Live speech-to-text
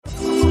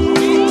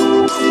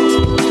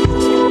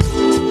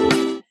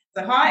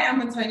So hi, I'm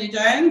Antonia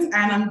Jones,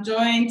 and I'm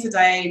joined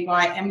today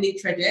by Emily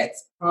Tredget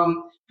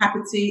from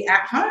Happity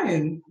at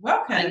Home.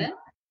 Welcome. Hi there.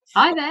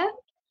 Hi there.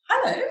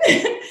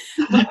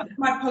 Hello. Welcome to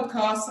my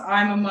podcast,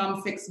 I'm a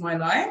Mum, Fix My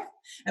Life.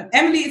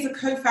 Emily is a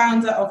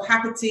co-founder of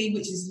Happity,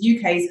 which is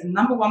UK's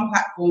 #1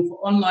 platform for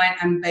online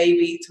and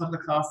baby toddler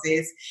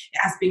classes. It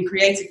has been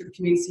created for the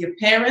community of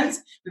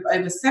parents with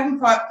over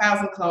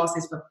 7,000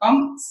 classes for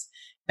bumps,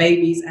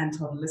 babies and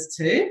toddlers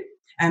too.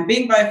 And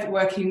being both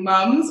working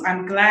mums,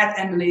 I'm glad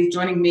Emily is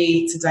joining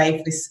me today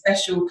for this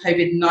special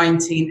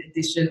COVID-19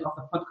 edition of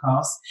the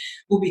podcast.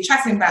 We'll be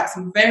chatting about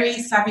some very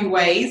savvy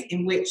ways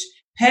in which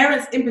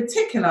parents, in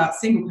particular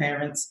single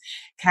parents,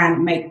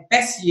 can make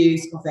best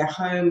use of their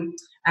home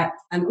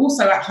and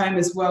also at home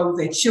as well with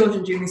their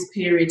children during this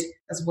period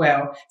as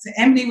well. So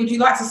Emily, would you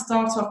like to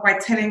start off by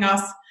telling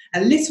us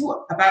a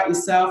little about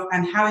yourself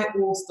and how it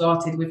all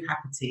started with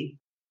Happity?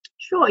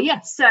 Sure,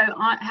 yes. So,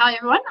 hi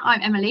everyone,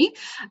 I'm Emily.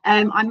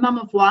 I'm mum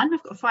of one.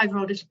 I've got a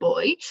 5-year-old little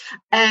boy,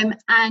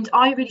 and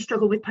I really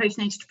struggle with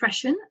postnatal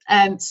depression.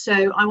 So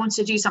I wanted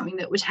to do something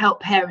that would help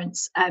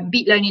parents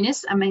beat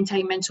loneliness and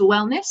maintain mental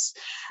wellness.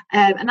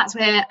 And that's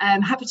where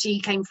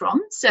Happity came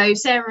from. So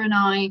Sarah and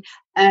I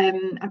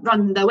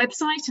run the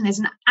website, and there's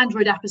an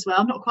Android app as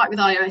well, not quite with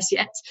iOS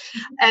yet.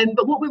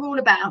 But what we're all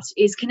about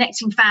is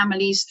connecting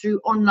families through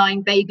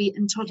online baby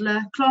and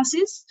toddler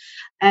classes.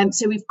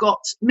 So we've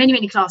got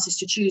many classes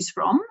to choose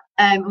from.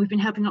 We've been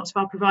helping lots of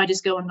our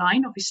providers go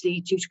online,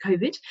 obviously due to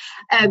COVID.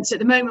 So at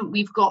the moment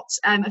we've got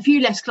a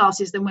few less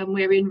classes than when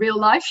we're in real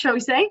life, shall we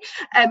say.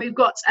 We've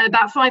got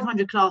about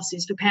 500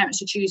 classes for parents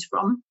to choose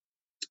from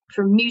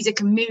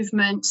music and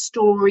movement,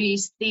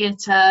 stories,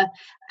 theatre,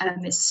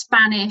 there's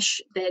Spanish,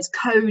 there's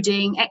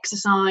coding,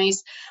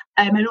 exercise,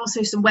 and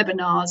also some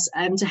webinars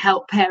to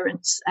help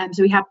parents.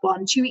 So we had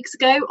one 2 weeks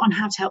ago on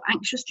how to help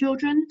anxious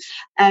children,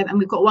 and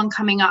we've got one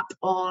coming up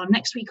on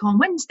next week on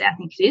Wednesday, I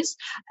think it is,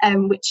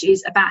 which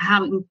is about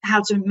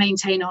how to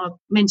maintain our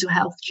mental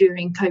health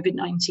during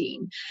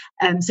COVID-19.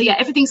 So yeah,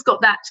 everything's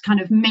got that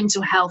kind of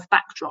mental health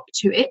backdrop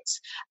to it,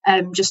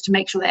 just to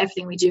make sure that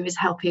everything we do is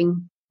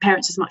helping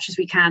parents as much as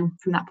we can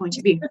from that point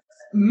of view.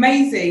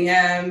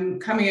 Amazing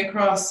coming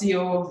across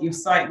your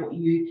site, what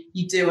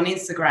you do on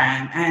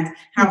Instagram, and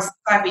how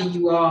savvy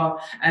you are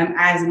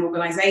as an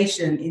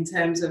organisation in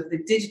terms of the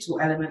digital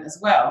element as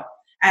well.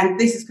 And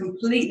this is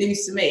complete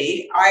news to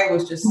me. I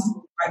was just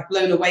like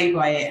blown away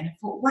by it, and I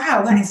thought,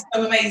 wow, that is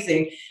so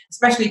amazing,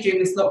 especially during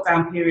this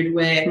lockdown period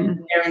where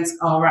parents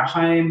are at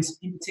home,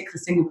 in particular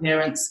single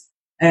parents,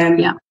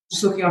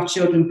 just looking after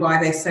children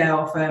by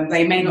themselves.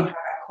 They may not have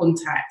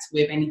contact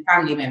with any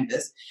family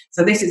members,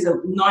 so this is a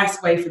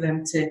nice way for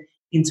them to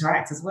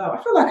interact as well.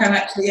 I feel like I'm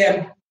actually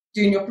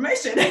doing your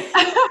promotion.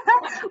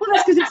 Well,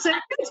 that's because it's so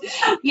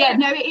good. Yeah,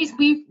 no, it is.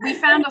 We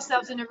found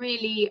ourselves in a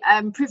really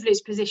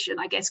privileged position,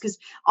 I guess, because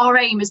our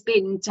aim has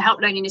been to help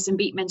loneliness and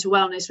beat mental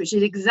wellness, which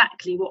is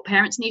exactly what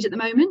parents need at the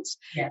moment.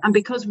 Yes. And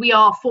because we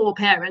are 4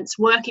 parents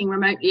working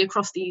remotely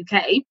across the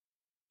UK,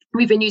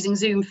 we've been using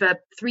Zoom for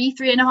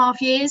 3.5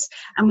 years,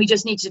 and we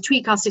just need to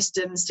tweak our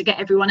systems to get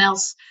everyone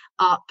else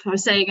up. I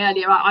was saying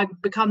earlier,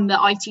 I've become the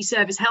IT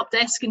service help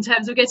desk in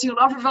terms of getting all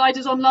our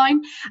providers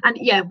online. And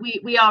yeah,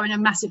 we are in a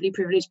massively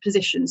privileged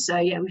position. So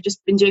yeah, we've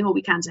just been doing all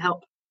we can to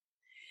help.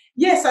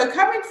 Yeah, so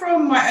coming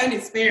from my own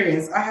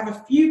experience, I have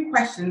a few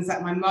questions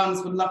that my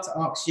mums would love to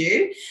ask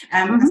you.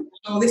 I'm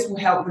sure this will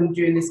help them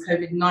during this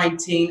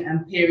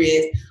COVID-19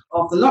 period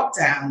of the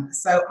lockdown.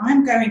 So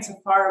I'm going to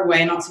fire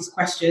away and answer these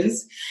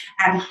questions,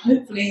 and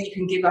hopefully you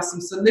can give us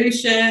some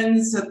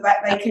solutions so that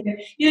they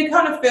can,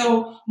 kind of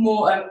feel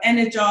more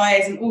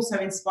energized and also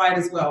inspired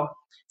as well.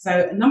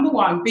 So number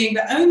 1, being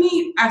the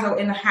only adult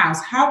in the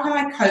house, how can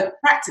I cope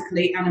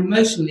practically and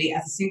emotionally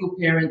as a single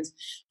parent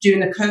during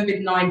the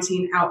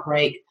COVID-19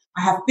 outbreak?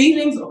 I have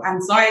feelings of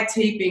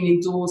anxiety being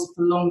indoors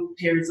for long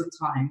periods of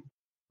time.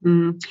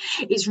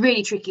 It's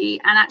really tricky,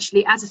 and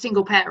actually as a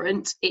single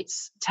parent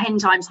it's 10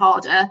 times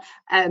harder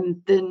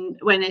than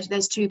when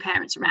there's 2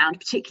 parents around,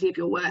 particularly if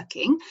you're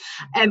working.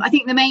 I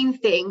think the main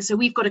thing, so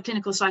we've got a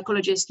clinical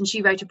psychologist, and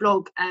she wrote a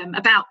blog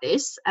about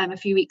this a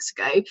few weeks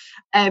ago,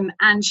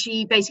 and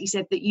she basically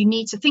said that you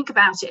need to think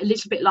about it a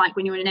little bit like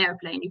when you're in an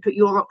airplane. You put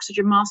your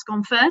oxygen mask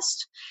on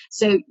first,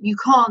 so you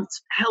can't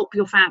help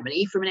your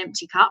family from an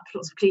empty cup.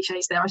 Lots of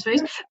cliches there, I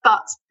suppose,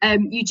 but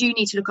you do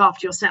need to look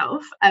after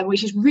yourself,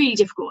 which is really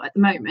difficult at the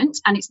moment.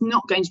 And it's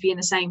not going to be in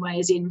the same way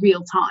as in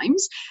real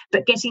times,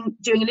 but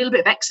doing a little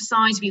bit of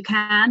exercise if you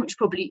can, which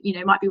probably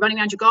might be running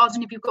around your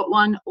garden if you've got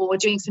one, or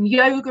doing some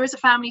yoga as a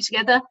family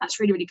together. That's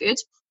really good.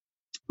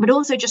 But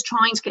also just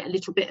trying to get a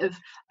little bit of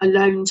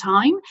alone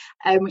time,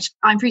 which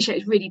I appreciate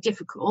is really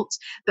difficult.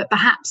 But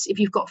perhaps if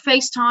you've got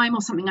FaceTime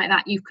or something like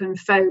that, you can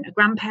phone a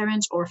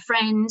grandparent or a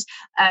friend,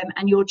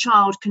 and your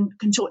child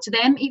can talk to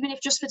them, even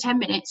if just for 10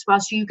 minutes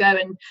whilst you go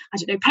and, I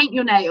don't know, paint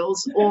your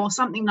nails or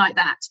something like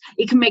that.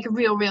 It can make a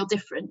real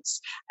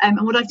difference. And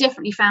what I've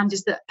definitely found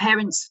is that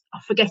parents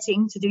are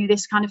forgetting to do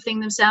this kind of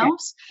thing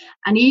themselves. Yeah.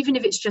 And even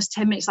if it's just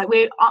 10 minutes, like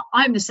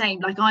I'm the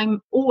same, like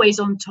I'm always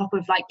on top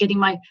of like getting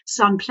my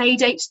son play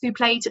dates through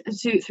Playtime.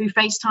 through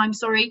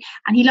FaceTime,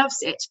 and he loves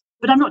it.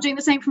 But I'm not doing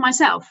the same for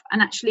myself.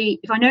 And actually,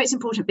 if I know it's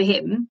important for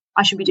him,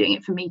 I should be doing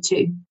it for me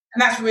too.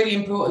 And that's really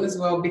important as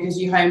well, because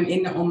you home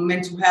in on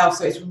mental health.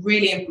 So it's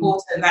really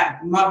important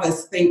that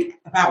mothers think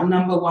about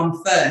number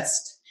one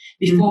first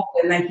before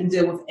they can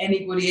deal with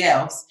anybody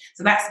else.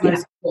 So that's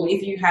most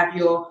important. If you have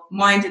your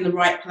mind in the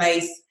right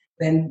place,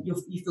 then you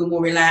feel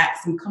more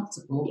relaxed and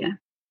comfortable. Yeah.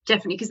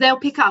 Definitely, because they'll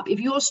pick up if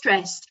you're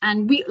stressed,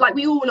 and we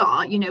all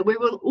are, we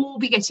will all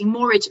be getting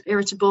more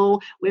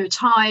irritable, we're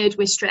tired,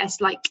 we're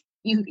stressed. Like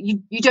you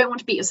don't want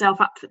to beat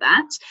yourself up for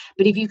that,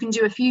 but if you can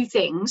do a few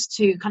things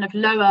to kind of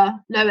lower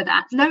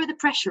the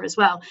pressure as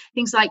well,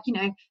 things like,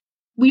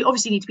 we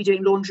obviously need to be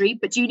doing laundry,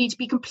 but do you need to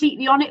be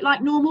completely on it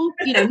like normal?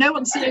 No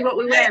one's seeing what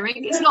we're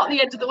wearing. It's not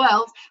the end of the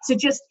world. So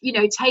just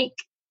take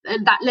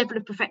that level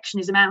of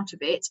perfectionism out of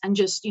it, and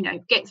just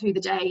get through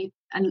the day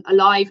and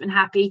alive and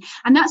happy.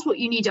 And that's what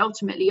you need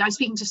ultimately. I was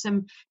speaking to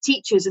some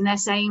teachers, and they're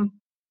saying,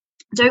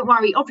 don't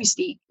worry,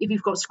 obviously if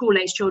you've got school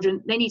age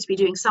children, they need to be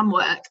doing some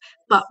work,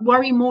 but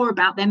worry more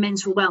about their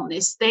mental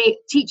wellness.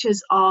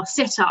 Teachers are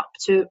set up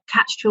to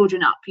catch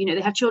children up.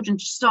 They have children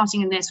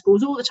starting in their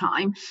schools all the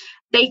time.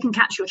 They can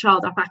catch your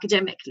child up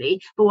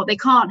academically, but what they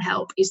can't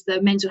help is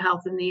the mental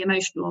health and the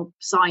emotional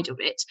side of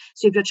it.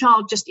 So if your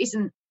child just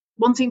isn't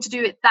wanting to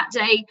do it that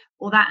day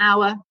or that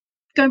hour,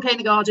 go and play in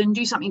the garden,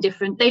 do something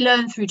different. They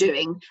learn through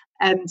doing.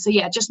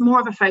 Just more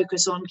of a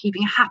focus on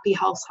keeping a happy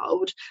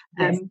household,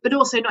 but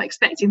also not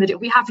expecting that it'll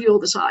be happy all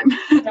the time.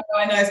 No,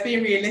 I know, it's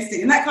being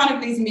realistic. And that kind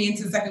of leads me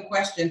into the second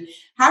question.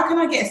 How can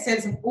I get a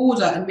sense of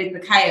order amid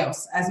the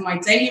chaos, as my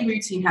daily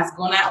routine has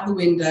gone out of the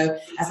window,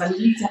 as I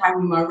need to have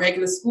my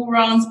regular school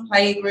runs,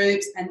 play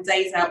groups, and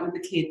days out with the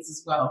kids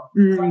as well?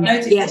 So I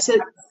noticed that you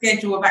have a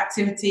schedule of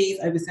activities,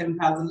 over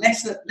 7,000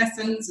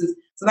 lessons.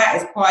 So that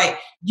is quite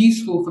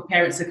useful for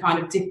parents to kind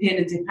of dip in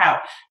and dip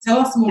out. Tell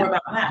us more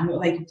about that and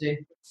what they could do.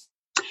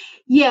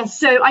 Yeah,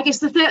 so I guess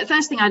the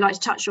first thing I'd like to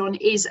touch on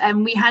is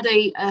we had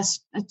a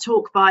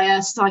talk by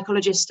a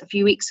psychologist a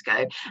few weeks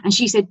ago, and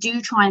she said, do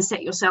try and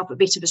set yourself a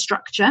bit of a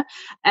structure.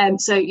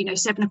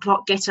 7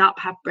 o'clock, get up,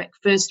 have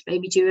breakfast,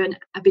 maybe do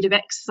a bit of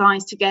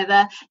exercise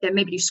together, then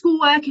maybe do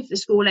schoolwork if they're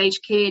school age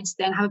kids,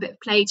 then have a bit of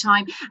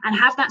playtime, and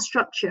have that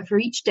structure for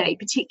each day,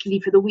 particularly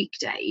for the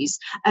weekdays,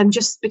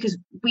 just because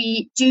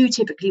we do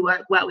typically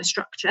work well with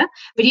structure.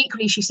 But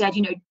equally, she said,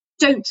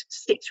 don't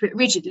stick to it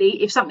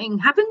rigidly. If something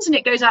happens and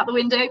it goes out the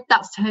window,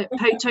 that's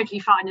totally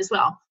fine as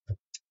well.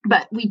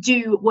 But we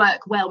do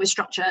work well with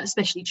structure,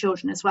 especially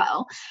children as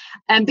well.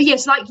 But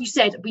yes, like you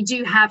said, we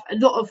do have a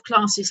lot of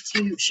classes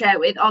to share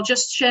with. I'll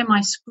just share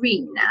my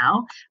screen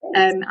now,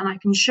 and I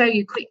can show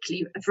you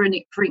quickly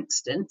for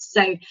instance.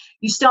 So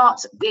you start,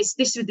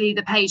 this would be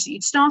the page that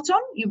you'd start on.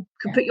 You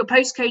could put your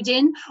postcode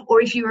in,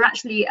 or if you were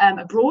actually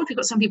abroad, we've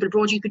got some people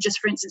abroad, you could just,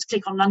 for instance,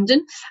 click on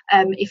London.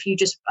 If you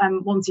just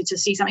wanted to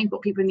see something, we've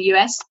got people in the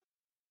US.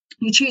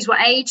 You choose what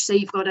age, so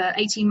you've got an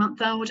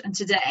 18-month-old, and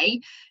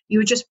today you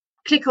would just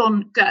click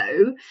on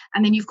go,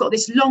 and then you've got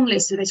this long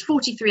list. So there's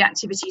 43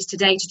 activities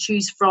today to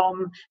choose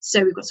from.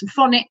 So we've got some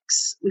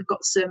phonics, we've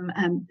got some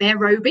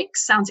aerobics,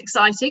 sounds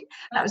exciting,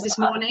 that was this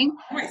morning.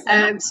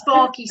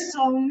 Sparky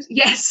songs,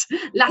 yes,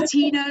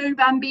 Latino,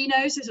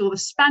 Bambino, so there's all the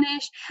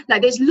Spanish,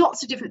 like there's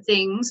lots of different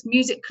things,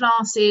 music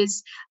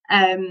classes,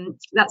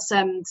 that's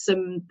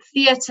some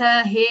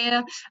theatre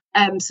here,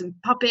 some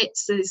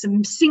puppets, so there's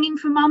some singing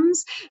for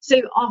mums.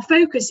 So our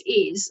focus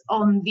is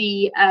on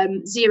the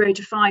 0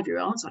 to 5 year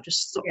olds. I'll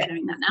just stop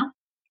showing that now.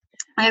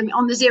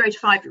 On the 0 to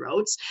 5 year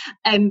olds,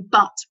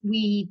 but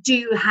we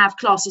do have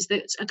classes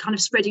that are kind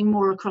of spreading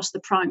more across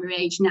the primary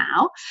age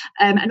now,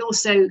 and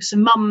also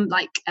some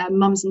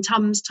mums and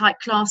tums type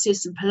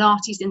classes, some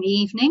Pilates in the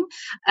evening,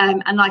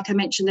 and like I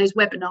mentioned, those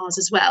webinars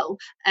as well.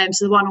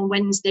 So the one on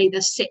Wednesday the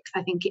 6th,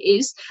 I think it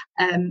is,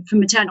 for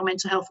Maternal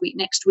Mental Health Week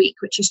next week,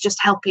 which is just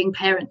helping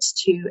parents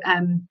to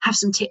have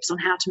some tips on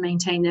how to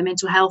maintain their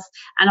mental health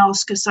and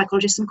ask a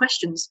psychologist some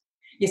questions.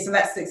 Yeah, so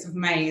that's 6th of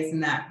May, isn't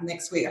that?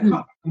 Next week. I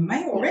can't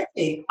May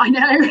already. I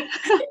know.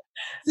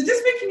 So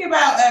just thinking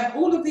about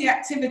all of the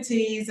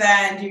activities,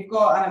 and you've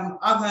got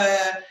other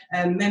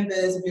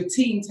members of your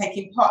team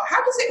taking part.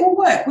 How does it all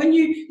work when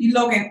you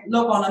log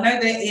on? I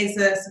know there is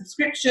a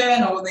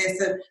subscription, or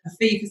there's a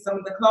fee for some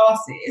of the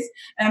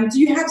classes. Do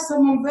you have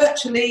someone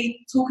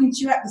virtually talking to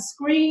you at the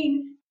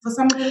screen for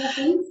some of the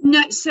lessons?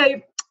 No,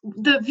 so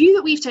the view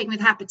that we've taken with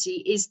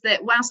Happity is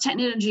that whilst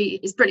technology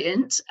is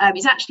brilliant,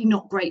 it's actually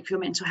not great for your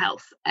mental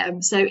health.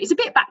 So it's a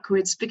bit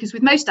backwards, because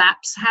with most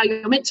apps, how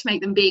you're meant to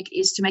make them big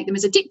is to make them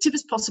as addictive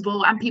as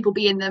possible and people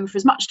be in them for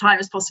as much time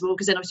as possible,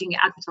 because then obviously you can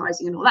get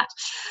advertising and all that.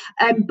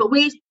 But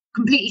we're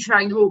completely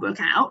throwing the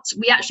rulebook out.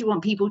 We actually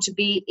want people to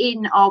be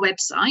in our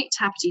website,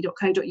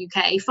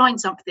 happity.co.uk,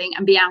 find something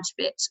and be out of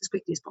it as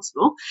quickly as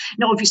possible.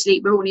 Now,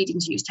 obviously, we're all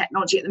needing to use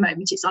technology at the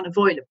moment. It's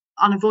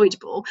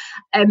unavoidable.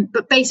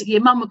 But basically,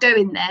 a mum would go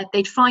in there,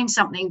 they'd find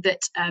something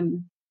that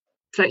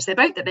floats their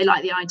boat, that they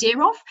like the idea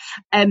of.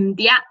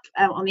 The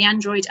app on the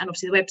Android and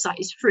obviously the website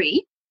is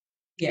free.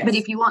 Yes. But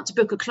if you want to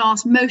book a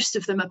class, most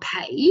of them are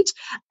paid.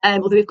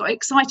 Although we've got an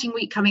exciting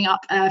week coming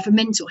up for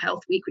Mental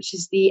Health Week, which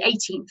is the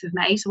 18th of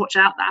May. So watch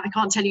out that. I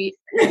can't tell you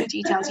all the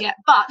details yet,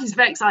 but it's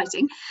very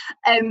exciting.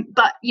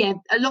 But yeah,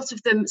 a lot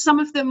of them, some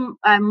of them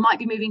might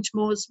be moving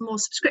towards more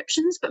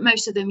subscriptions, but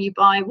most of them you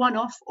buy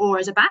one-off or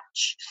as a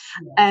batch.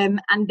 And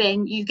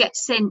then you get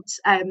sent,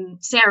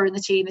 Sarah and the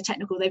team, the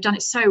technical, they've done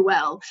it so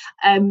well.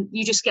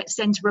 You just get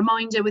sent a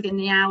reminder within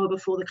the hour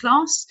before the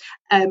class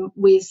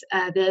with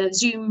the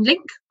Zoom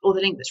link or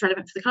the link that's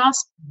relevant for the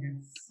class. Yes.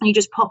 And you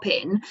just pop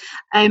in.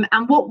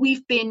 And what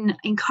we've been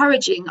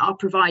encouraging our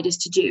providers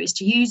to do is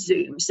to use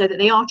Zoom so that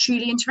they are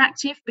truly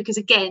interactive, because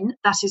again,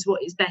 that is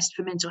what is best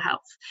for mental health.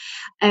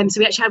 So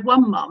we actually had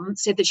one mum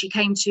said that she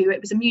came to,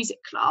 it was a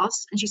music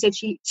class, and she said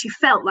she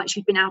felt like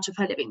she'd been out of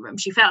her living room.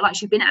 She felt like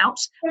she'd been out,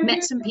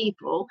 met some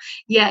people.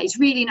 Yeah, it's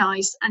really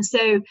nice. And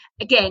so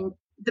again,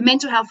 the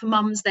mental health for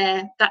mums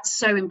there, that's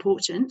so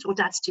important, or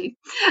dads too.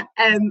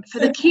 For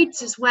the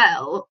kids as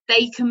well,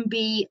 they can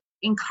be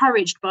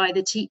encouraged by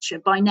the teacher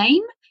by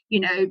name. You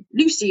know,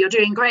 Lucy, you're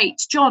doing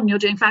great. John, you're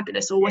doing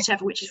fabulous, or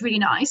whatever, which is really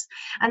nice.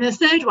 And the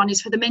third one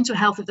is for the mental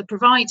health of the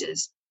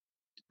providers.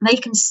 They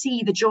can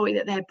see the joy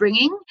that they're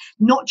bringing,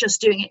 not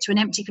just doing it to an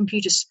empty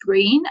computer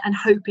screen and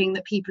hoping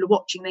that people are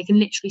watching. They can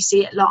literally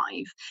see it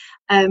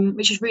live,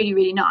 which is really,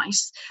 really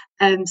nice.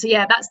 So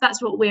yeah,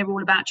 that's what we're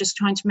all about, just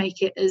trying to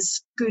make it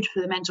as good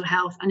for the mental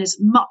health and as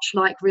much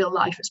like real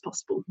life as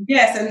possible.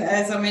 Yes, and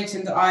as I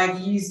mentioned, I've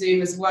used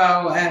Zoom as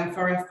well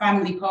for a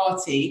family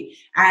party,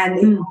 and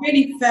it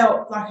really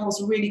felt like I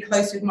was really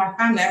close with my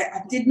family.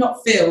 I did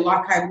not feel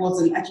like I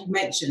wasn't, as you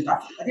mentioned,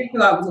 I didn't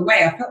feel like I was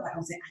away. I felt like I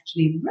was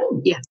actually in the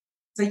room. Yeah.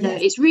 So, yeah,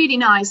 it's really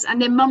nice. And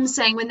then mum's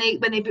saying when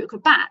they book a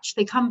batch,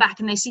 they come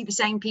back and they see the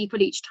same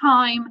people each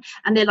time,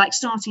 and they're like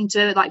starting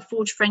to like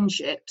forge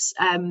friendships.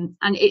 And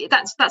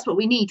that's what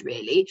we need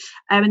really.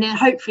 And then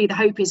hopefully the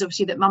hope is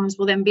obviously that mums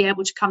will then be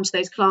able to come to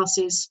those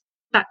classes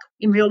back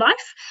in real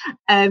life,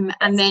 and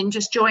then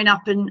just join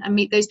up and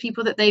meet those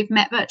people that they've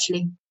met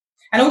virtually.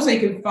 And also you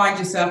can find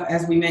yourself,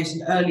 as we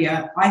mentioned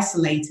earlier,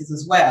 isolated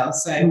as well.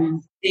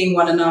 So seeing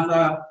one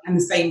another and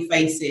the same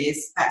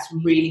faces, that's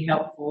really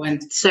helpful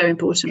and so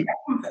important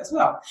as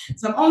well.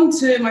 So I'm on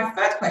to my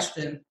third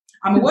question.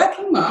 I'm a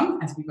working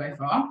mum, as we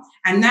both are,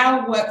 and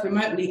now work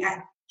remotely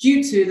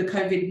due to the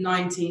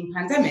COVID-19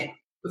 pandemic.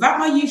 Without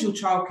my usual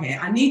childcare,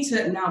 I need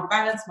to now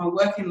balance my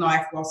working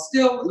life while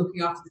still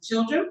looking after the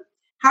children.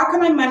 How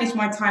can I manage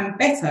my time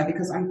better?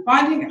 Because I'm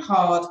finding it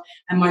hard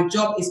and my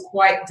job is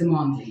quite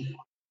demanding.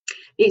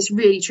 It's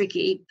really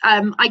tricky.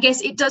 I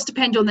guess it does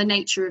depend on the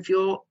nature of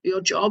your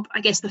job.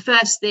 I guess the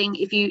first thing,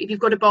 if you've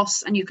got a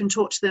boss and you can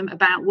talk to them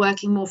about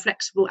working more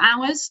flexible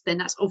hours, then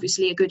that's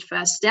obviously a good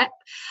first step.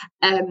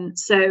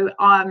 So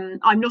I'm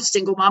not a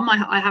single mum.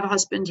 I have a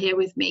husband here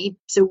with me.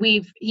 So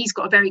he's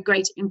got a very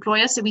great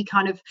employer. So we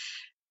kind of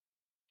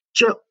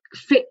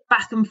fit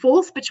back and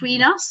forth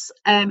between us,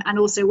 and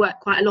also work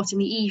quite a lot in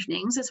the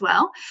evenings as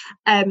well.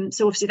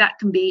 So obviously that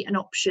can be an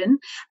option.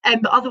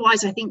 But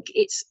otherwise, I think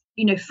it's,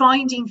 you know,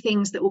 finding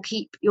things that will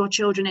keep your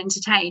children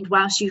entertained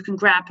whilst you can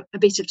grab a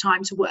bit of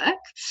time to work.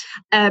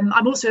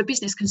 I'm also a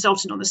business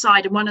consultant on the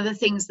side, and one of the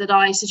things that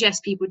I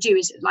suggest people do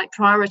is like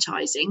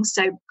prioritizing.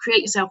 So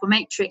create yourself a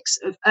matrix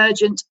of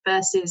urgent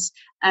versus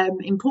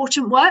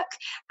important work,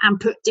 and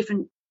put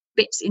different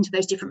bits into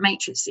those different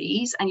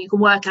matrices, and you can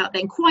work out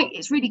then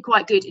it's really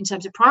quite good in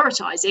terms of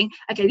prioritizing.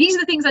 Okay, these are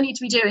the things I need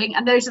to be doing,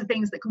 and those are the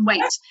things that can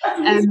wait.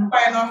 The reason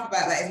why I laugh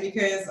about that is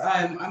because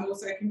I'm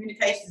also a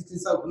communications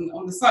consultant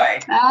on the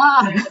side.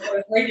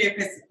 Radio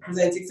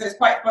presenting, so it's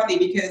quite funny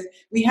because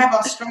we have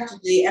our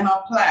strategy and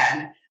our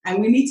plan, and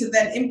we need to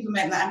then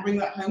implement that and bring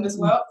that home as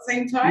well at the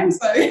same time.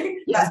 So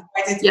that's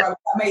why I did that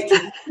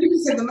matrix.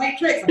 You said the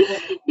matrix.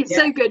 It's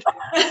so good.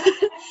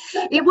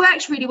 It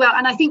works really well,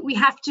 and I think we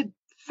have to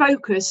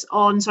focus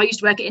on, so I used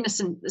to work at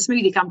Innocent, the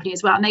smoothie company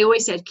as well, and they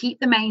always said keep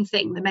the main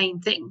thing.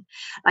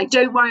 Like,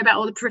 don't worry about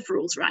all the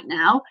peripherals right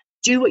now,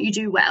 do what you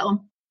do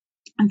well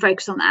and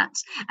focus on that.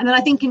 And then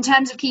I think in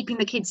terms of keeping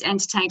the kids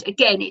entertained,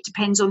 again, it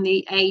depends on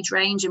the age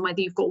range and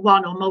whether you've got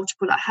one or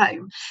multiple at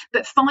home,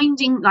 but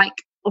finding, like,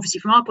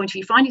 obviously from our point of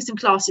view, finding some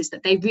classes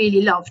that they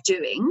really love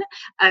doing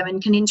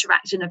and can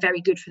interact and are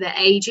very good for their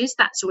ages,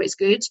 that's always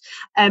good.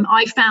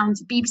 I found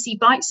BBC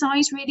Bite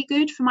Size really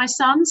good for my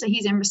son, so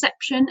he's in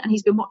reception and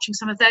he's been watching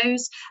some of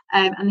those,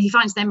 and he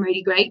finds them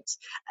really great.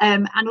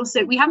 And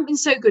also we haven't been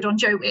so good on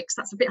Joe Wicks,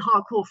 that's a bit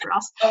hardcore for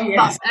us.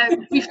 But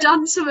we've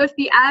done some of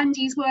the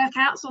Andy's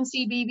workouts on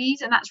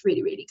CBeebies, and that's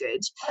really, really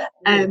good.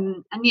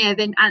 And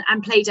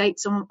play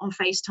dates on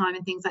FaceTime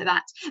and things like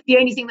that. The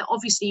only thing that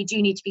obviously you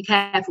do need to be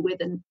careful with,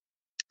 and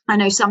I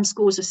know some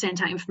schools have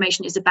sent out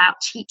information, is about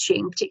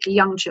teaching particularly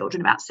young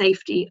children about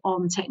safety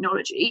on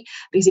technology,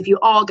 because if you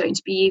are going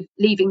to be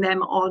leaving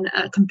them on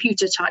a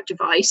computer type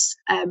device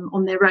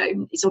on their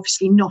own, it's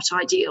obviously not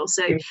ideal.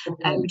 So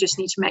we just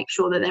need to make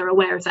sure that they're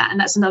aware of that. And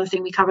that's another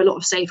thing, we cover a lot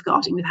of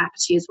safeguarding with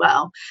Hapity as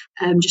well,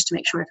 just to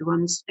make sure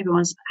everyone's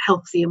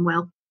healthy and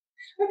well.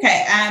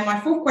 Okay, and my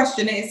fourth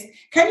question is,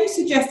 can you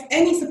suggest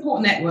any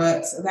support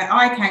networks that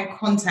I can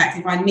contact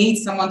if I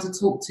need someone to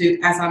talk to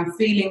as I'm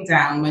feeling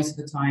down most of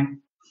the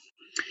time?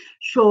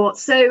 Sure.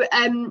 So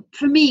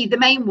for me, the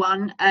main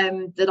one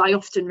that I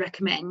often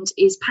recommend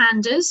is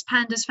Pandas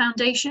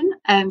Foundation.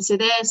 So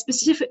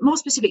they're more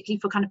specifically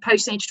for kind of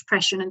postnatal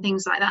depression and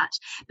things like that.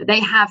 But they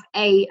have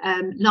a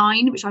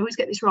line, which I always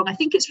get this wrong. I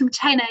think it's from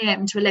 10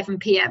 a.m. to 11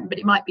 p.m., but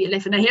it might be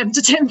 11 a.m.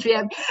 to 10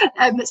 p.m.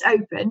 That's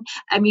open.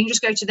 You can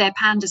just go to their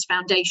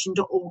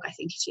pandasfoundation.org, I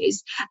think it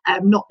is,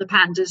 not the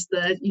pandas,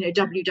 the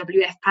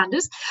WWF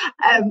pandas.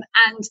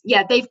 And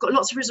yeah, they've got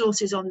lots of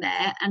resources on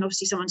there, and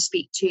obviously someone to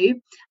speak to.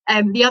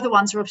 The other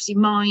ones are obviously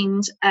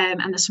Mind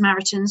and the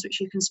Samaritans, which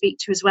you can speak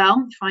to as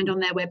well, find on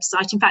their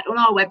website. In fact, on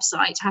our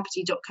website,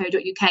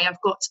 happity.co.uk,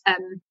 I've got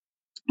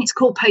it's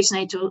called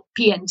Postnatal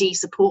PND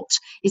Support,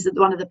 is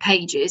one of the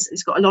pages.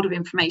 It's got a lot of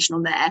information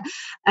on there.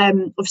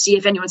 Obviously,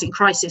 if anyone's in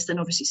crisis, then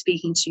obviously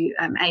speaking to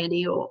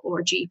A&E or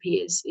a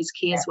GP is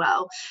key as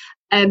well.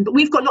 But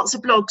we've got lots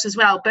of blogs as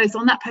well, both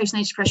on that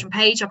postnatal depression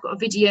page. I've got a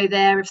video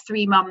there of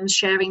 3 mums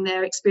sharing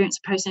their experience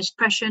of postnatal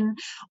depression,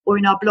 or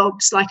in our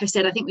blogs, like I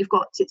said, I think we've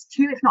got 2,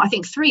 if not, I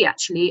think 3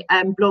 actually,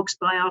 blogs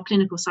by our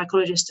clinical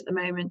psychologist at the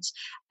moment.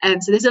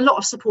 So there's a lot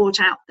of support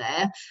out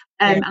there.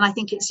 And I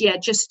think it's,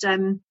 just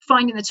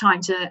finding the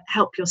time to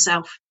help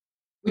yourself.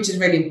 Which is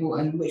really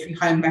important, which we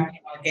home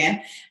back on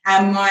again.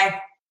 And my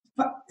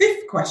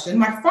 5th question,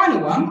 my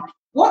final one,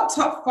 what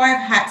top 5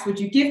 hacks would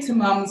you give to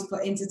mums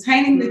for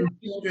entertaining the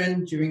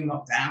children during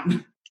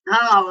lockdown?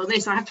 Oh, well,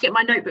 I have to get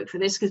my notebook for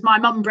this because my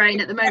mum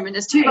brain at the moment,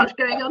 there's too much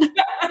going on.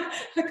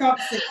 I can't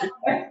see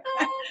it.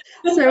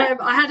 So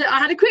I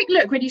had a quick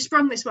look when you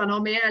sprung this one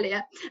on me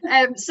earlier.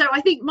 So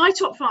I think my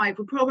top 5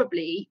 would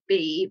probably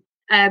be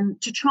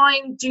to try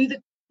and do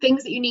the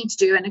things that you need to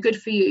do and are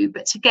good for you,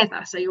 but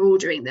together, so you're all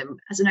doing them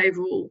as an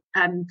overall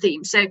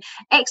theme. So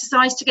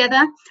exercise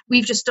together.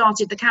 We've just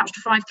started the Couch to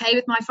 5K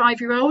with my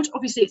 5-year-old.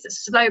 Obviously it's a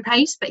slow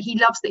pace, but he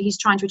loves that he's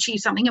trying to achieve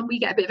something and we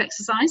get a bit of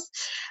exercise.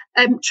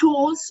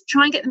 Chores,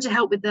 try and get them to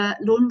help with the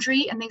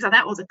laundry and things like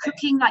that, or the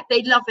cooking. Like,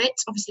 they love it,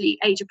 obviously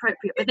age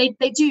appropriate, but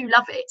they do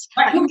love it.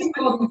 I think it's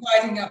more than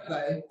tidying up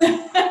though.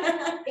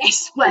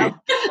 Yes, well,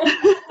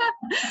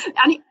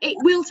 and it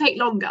will take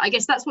longer. I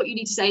guess that's what you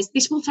need to say, is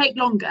this will take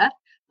longer,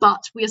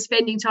 but we are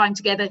spending time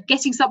together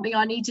getting something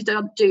I need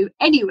to do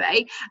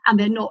anyway, and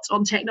they're not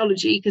on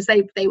technology, because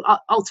they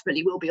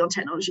ultimately will be on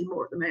technology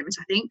more at the moment,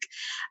 I think.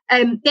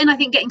 Then I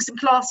think getting some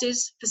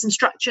classes for some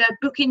structure,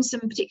 booking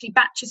some particularly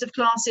batches of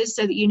classes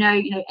so that you know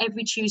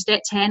every Tuesday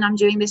at 10 I'm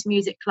doing this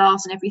music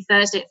class, and every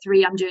Thursday at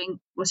 3 I'm doing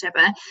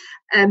whatever,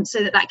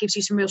 so that gives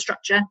you some real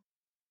structure.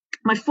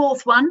 My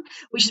 4th one,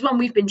 which is one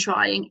we've been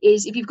trying,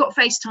 is if you've got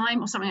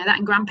FaceTime or something like that,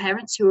 and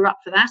grandparents who are up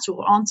for that,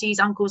 or aunties,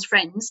 uncles,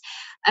 friends,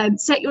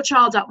 set your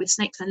child up with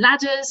Snakes and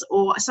Ladders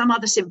or some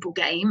other simple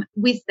game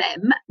with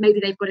them. Maybe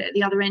they've got it at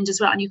the other end as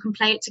well, and you can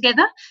play it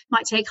together. It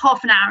might take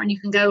half an hour and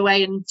you can go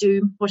away and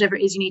do whatever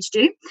it is you need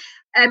to do.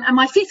 And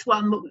my 5th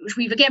one, which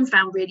we've again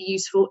found really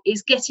useful,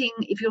 is getting,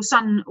 if your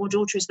son or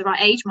daughter is the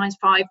right age, mine's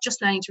 5,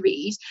 just learning to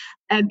read,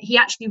 he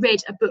actually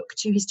read a book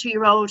to his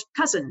 2-year-old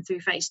cousin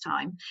through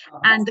FaceTime.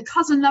 And the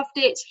cousin loved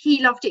it,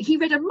 he loved it. He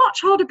read a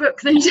much harder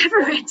book than he'd ever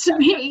read to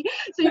me.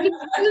 So you can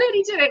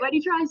clearly do it when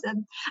he tries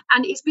them.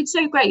 And it's been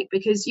so great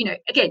because,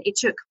 again, it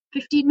took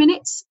 15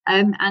 minutes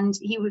and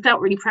he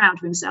felt really proud of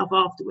himself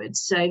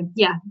afterwards. So,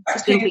 yeah,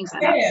 just doing things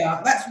like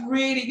that. That's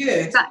really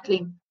good.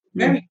 Exactly.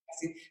 Very interesting.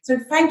 So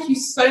thank you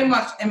so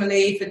much,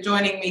 Emily, for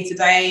joining me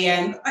today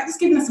and just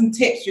giving us some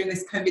tips during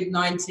this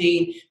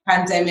COVID-19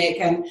 pandemic.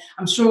 And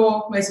I'm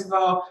sure most of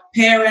our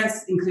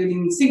parents,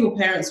 including single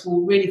parents,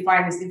 will really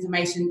find this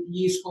information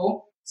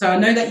useful. So I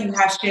know that you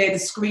have shared a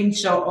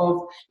screenshot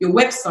of your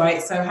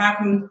website. So how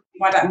can we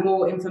find out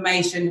more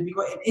information? Have you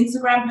got an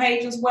Instagram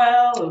page as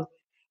well? Or?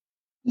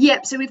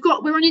 Yep, so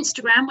we're on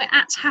Instagram, we're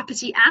at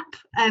Happity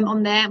App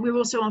on there. We're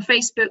also on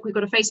Facebook. We've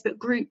got a Facebook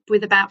group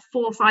with about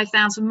 4,000 or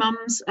 5,000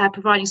 mums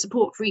providing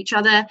support for each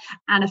other,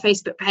 and a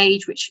Facebook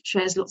page which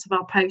shares lots of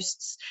our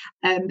posts.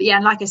 But yeah,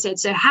 and like I said,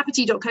 so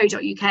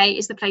happity.co.uk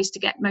is the place to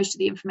get most of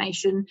the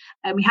information.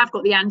 We have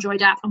got the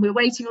Android app and we're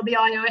waiting on the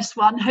iOS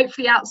one,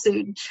 hopefully out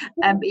soon.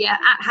 But yeah,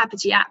 at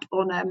Happity App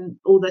on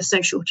all the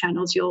social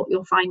channels,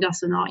 you'll find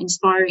us and our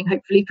inspiring,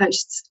 hopefully,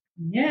 posts.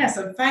 Yeah,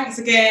 so thanks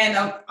again.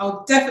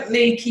 I'll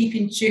definitely keep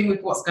in tune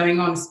with what's going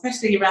on,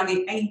 especially around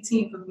the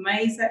 18th of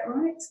May. Is that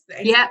right?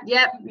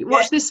 Yeah.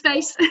 Watch this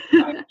space.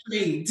 Thank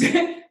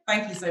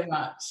you so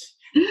much.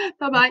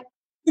 Bye-bye.